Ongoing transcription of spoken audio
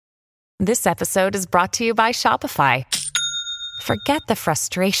This episode is brought to you by Shopify. Forget the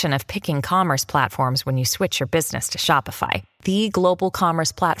frustration of picking commerce platforms when you switch your business to Shopify, the global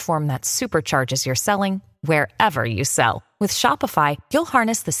commerce platform that supercharges your selling wherever you sell. With Shopify, you'll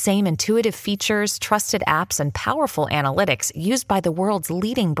harness the same intuitive features, trusted apps, and powerful analytics used by the world's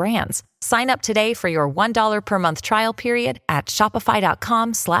leading brands. Sign up today for your $1 per month trial period at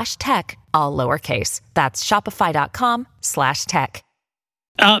shopify.com/tech, all lowercase. That's shopify.com/tech.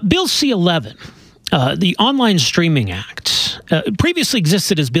 Bill C-11, the Online Streaming Act, previously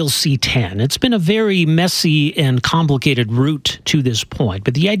existed as Bill C-10. It's been a very messy and complicated route to this point.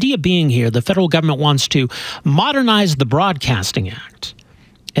 But the idea being here, the federal government wants to modernize the Broadcasting Act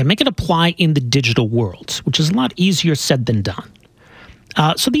and make it apply in the digital world, which is a lot easier said than done.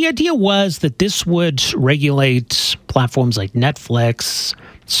 So the idea was that this would regulate platforms like Netflix,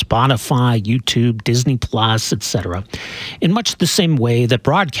 Spotify, YouTube, Disney Plus, etc., in much the same way that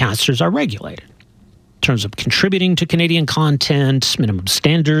broadcasters are regulated in terms of contributing to Canadian content, minimum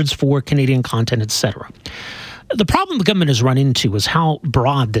standards for Canadian content, etc. The problem the government has run into is how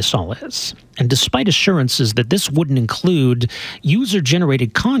broad this all is. And despite assurances that this wouldn't include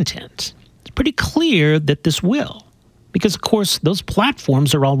user-generated content, it's pretty clear that this will. Because, of course, those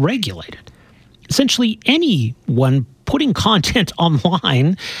platforms are all regulated. Essentially, anyone putting content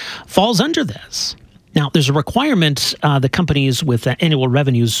online falls under this. Now, there's a requirement that companies with annual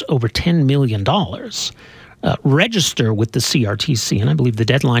revenues over $10 million register with the CRTC, and I believe the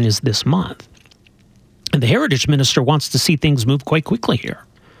deadline is this month. And the Heritage Minister wants to see things move quite quickly here.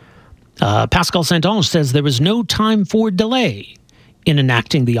 Pascal Saint-Onge says there is no time for delay in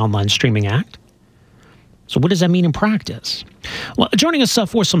enacting the Online Streaming Act. So what does that mean in practice? Well, joining us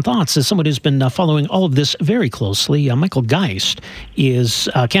for some thoughts is someone who's been following all of this very closely. Michael Geist is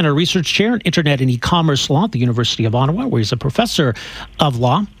Canada Research Chair in Internet and E-commerce Law at the University of Ottawa, where he's a professor of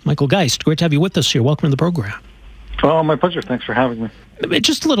law. Michael Geist, great to have you with us here. Welcome to the program. Oh, my pleasure. Thanks for having me.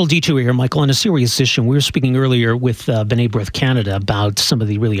 Just a little detour here, Michael, on a serious issue. We were speaking earlier with B'nai B'rith Canada about some of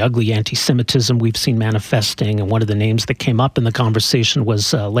the really ugly anti-Semitism we've seen manifesting, and one of the names that came up in the conversation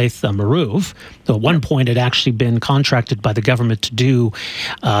was Laith Marouv. So at one point, it had actually been contracted by the government to do,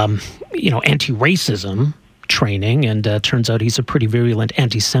 anti-racism training, and turns out he's a pretty virulent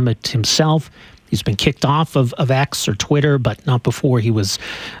anti-Semite himself. He's been kicked off of X or Twitter, but not before he was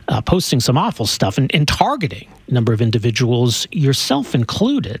posting some awful stuff and targeting a number of individuals, yourself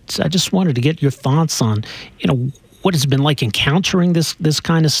included. I just wanted to get your thoughts on, what it's been like encountering this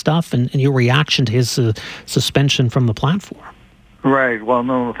kind of stuff and your reaction to his suspension from the platform. Right. Well,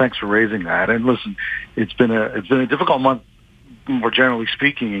 no, thanks for raising that. And listen, it's been a difficult month, more generally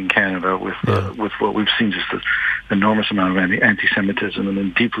speaking, in Canada with what we've seen, just an enormous amount of anti-Semitism, and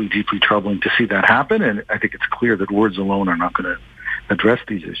then deeply, deeply troubling to see that happen. And I think it's clear that words alone are not going to address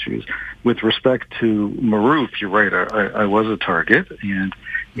these issues. With respect to Marouv, you're right, I was a target, and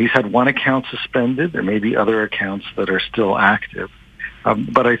he's had one account suspended. There may be other accounts that are still active.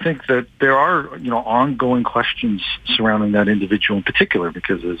 But I think that there are, ongoing questions surrounding that individual in particular,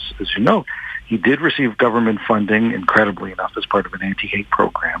 because as you know, he did receive government funding, incredibly enough, as part of an anti-hate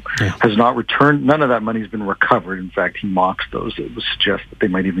program. Yeah. Has not returned. None of that money has been recovered. In fact, he mocks those. It would suggest that they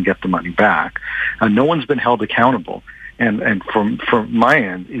might even get the money back. No one's been held accountable. And from my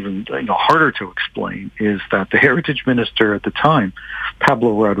end, even harder to explain is that the Heritage Minister at the time,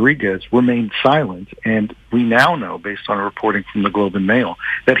 Pablo Rodriguez, remained silent. And we now know, based on reporting from the Globe and Mail,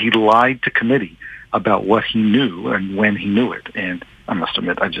 that he lied to committee about what he knew and when he knew it. And I must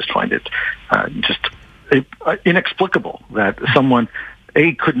admit, I just find it inexplicable that someone,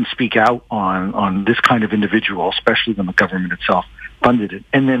 couldn't speak out on this kind of individual, especially when the government itself funded it,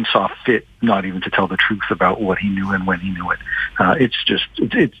 and then saw fit not even to tell the truth about what he knew and when he knew it.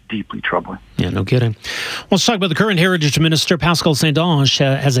 It's deeply troubling. Yeah, no kidding. Well, let's talk about the current Heritage Minister. Pascal Saint-Onge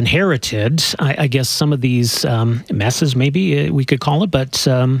has inherited, I guess, some of these messes, maybe we could call it, but,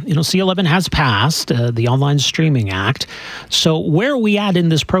 C-11 has passed, the Online Streaming Act. So where are we at in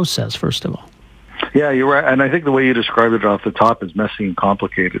this process, first of all? Yeah, you're right. And I think the way you described it off the top as messy and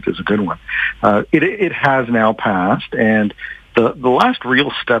complicated is a good one. It has now passed, and the last real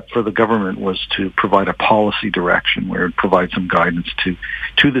step for the government was to provide a policy direction where it provides some guidance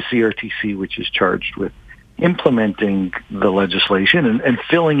to the CRTC, which is charged with implementing the legislation and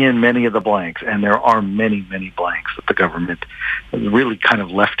filling in many of the blanks. And there are many, many blanks that the government really kind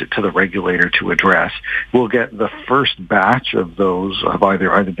of left it to the regulator to address. We'll get the first batch of those have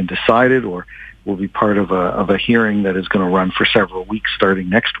either been decided or will be part of a hearing that is going to run for several weeks starting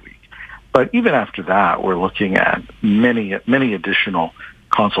next week. But even after that, we're looking at many additional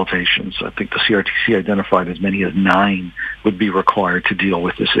consultations. I think the CRTC identified as many as 9 would be required to deal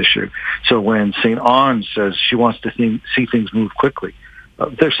with this issue. So when St. Ange says she wants to see things move quickly,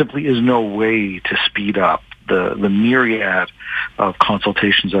 there simply is no way to speed up the myriad of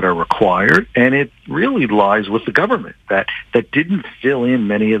consultations that are required, and it really lies with the government that didn't fill in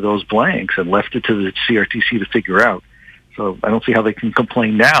many of those blanks and left it to the CRTC to figure out. So I don't see how they can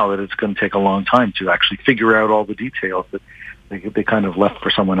complain now that it's going to take a long time to actually figure out all the details that they kind of left for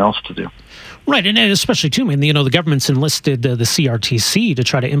someone else to do. Right, and especially, too, I mean, the government's enlisted the CRTC to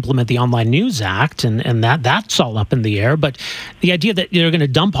try to implement the Online News Act, and that's all up in the air. But the idea that you're going to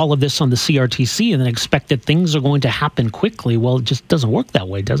dump all of this on the CRTC and then expect that things are going to happen quickly, well, it just doesn't work that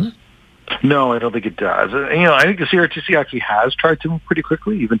way, does it? No, I don't think it does. I think the CRTC actually has tried to move pretty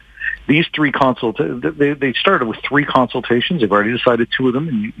quickly. Even these 3 they started with 3 consultations. They've already decided 2 of them,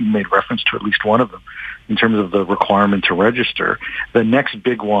 and you made reference to at least one of them in terms of the requirement to register. The next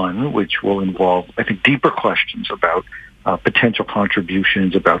big one, which will involve, I think, deeper questions about potential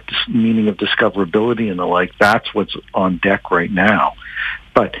contributions, about meaning of discoverability and the like, that's what's on deck right now.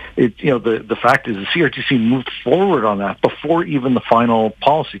 But the fact is the CRTC moved forward on that before even the final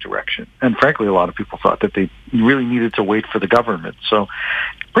policy direction. And frankly, a lot of people thought that they really needed to wait for the government. So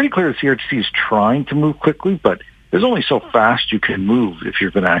pretty clear the CRTC is trying to move quickly, but there's only so fast you can move if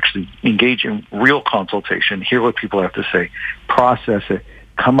you're going to actually engage in real consultation, hear what people have to say, process it,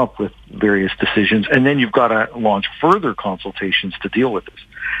 come up with various decisions, and then you've got to launch further consultations to deal with this,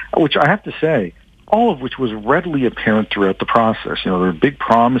 which I have to say, all of which was readily apparent throughout the process. There were big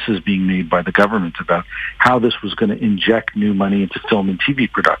promises being made by the government about how this was going to inject new money into film and TV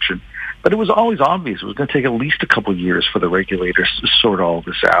production. But it was always obvious it was going to take at least a couple of years for the regulators to sort all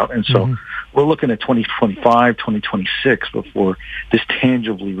this out. And so we're looking at 2025, 2026 before this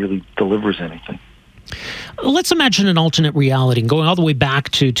tangibly really delivers anything. Let's imagine an alternate reality, going all the way back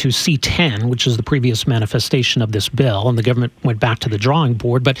to C10, which is the previous manifestation of this bill, and the government went back to the drawing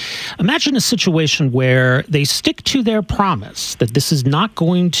board. But imagine a situation where they stick to their promise that this is not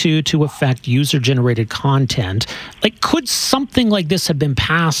going to affect user-generated content. Like, could something like this have been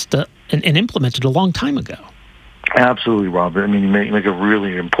passed and implemented a long time ago? Absolutely, Robert. I mean, you make a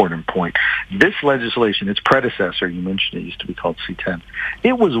really important point. This legislation, its predecessor, you mentioned it used to be called C10,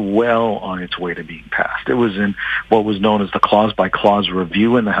 it was well on its way to being passed. It was in what was known as the clause-by-clause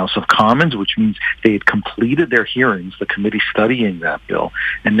review in the House of Commons, which means they had completed their hearings, the committee studying that bill,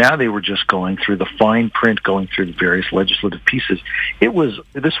 and now they were just going through the fine print, going through the various legislative pieces.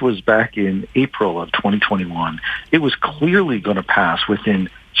 This was back in April of 2021. It was clearly going to pass within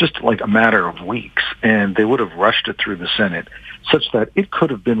just like a matter of weeks, and they would have rushed it through the Senate such that it could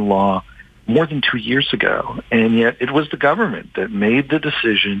have been law more than 2 years ago. And yet it was the government that made the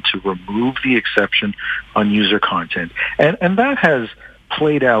decision to remove the exception on user content. And that has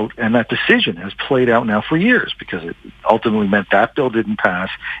played out, and that decision has played out now for years, because it ultimately meant that bill didn't pass.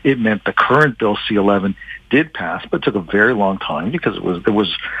 It meant the current bill, C11, did pass, but took a very long time because there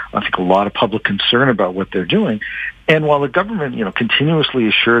was, I think, a lot of public concern about what they're doing. And while the government, continuously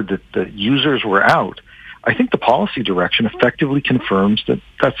assured that the users were out, I think the policy direction effectively confirms that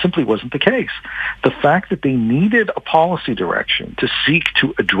that simply wasn't the case. The fact that they needed a policy direction to seek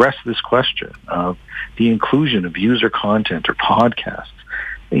to address this question of the inclusion of user content or podcasts,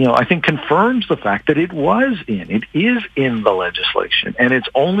 I think confirms the fact that it is in the legislation, and it's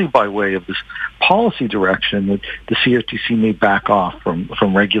only by way of this policy direction that the CRTC may back off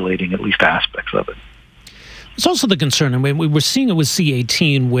from regulating at least aspects of it. It's also the concern, and we were seeing it with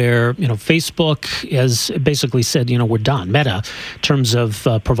C18, where Facebook has basically said, we're done. Meta, in terms of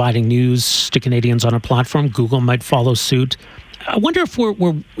providing news to Canadians on a platform, Google might follow suit. I wonder if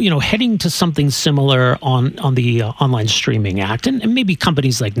we're heading to something similar on the Online Streaming Act, and maybe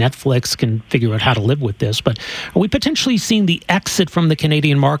companies like Netflix can figure out how to live with this. But are we potentially seeing the exit from the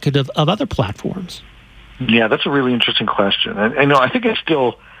Canadian market of other platforms? Yeah, that's a really interesting question, and I think it's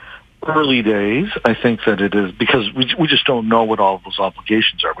still early days. I think that it is, because we just don't know what all of those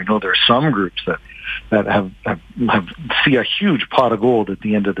obligations are. We know there are some groups that have see a huge pot of gold at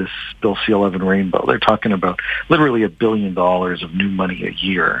the end of this Bill C11 rainbow. They're talking about literally $1 billion of new money a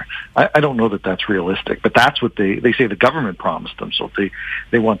year. I don't know that that's realistic, but that's what they say the government promised them. So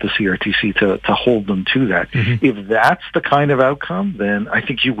they want the CRTC to hold them to that. Mm-hmm. If that's the kind of outcome, then I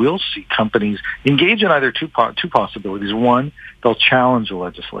think you will see companies engage in either two possibilities. One, they'll challenge the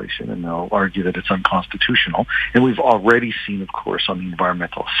legislation and they'll argue that it's unconstitutional. And we've already seen, of course, on the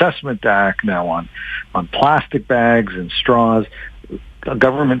Environmental Assessment Act, now on plastic bags and straws,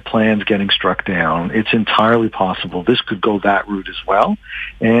 government plans getting struck down, it's entirely possible this could go that route as well.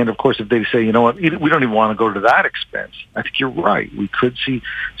 And of course, if they say, you know what, we don't even want to go to that expense, I think you're right. We could see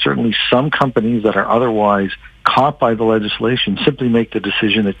certainly some companies that are otherwise caught by the legislation simply make the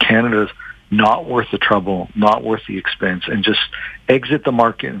decision that Canada's not worth the trouble, not worth the expense, and just exit the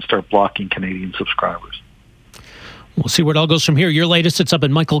market and start blocking Canadian subscribers. We'll see where it all goes from here. Your latest, it's up at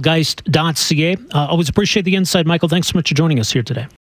michaelgeist.ca. Always appreciate the insight, Michael. Thanks so much for joining us here today.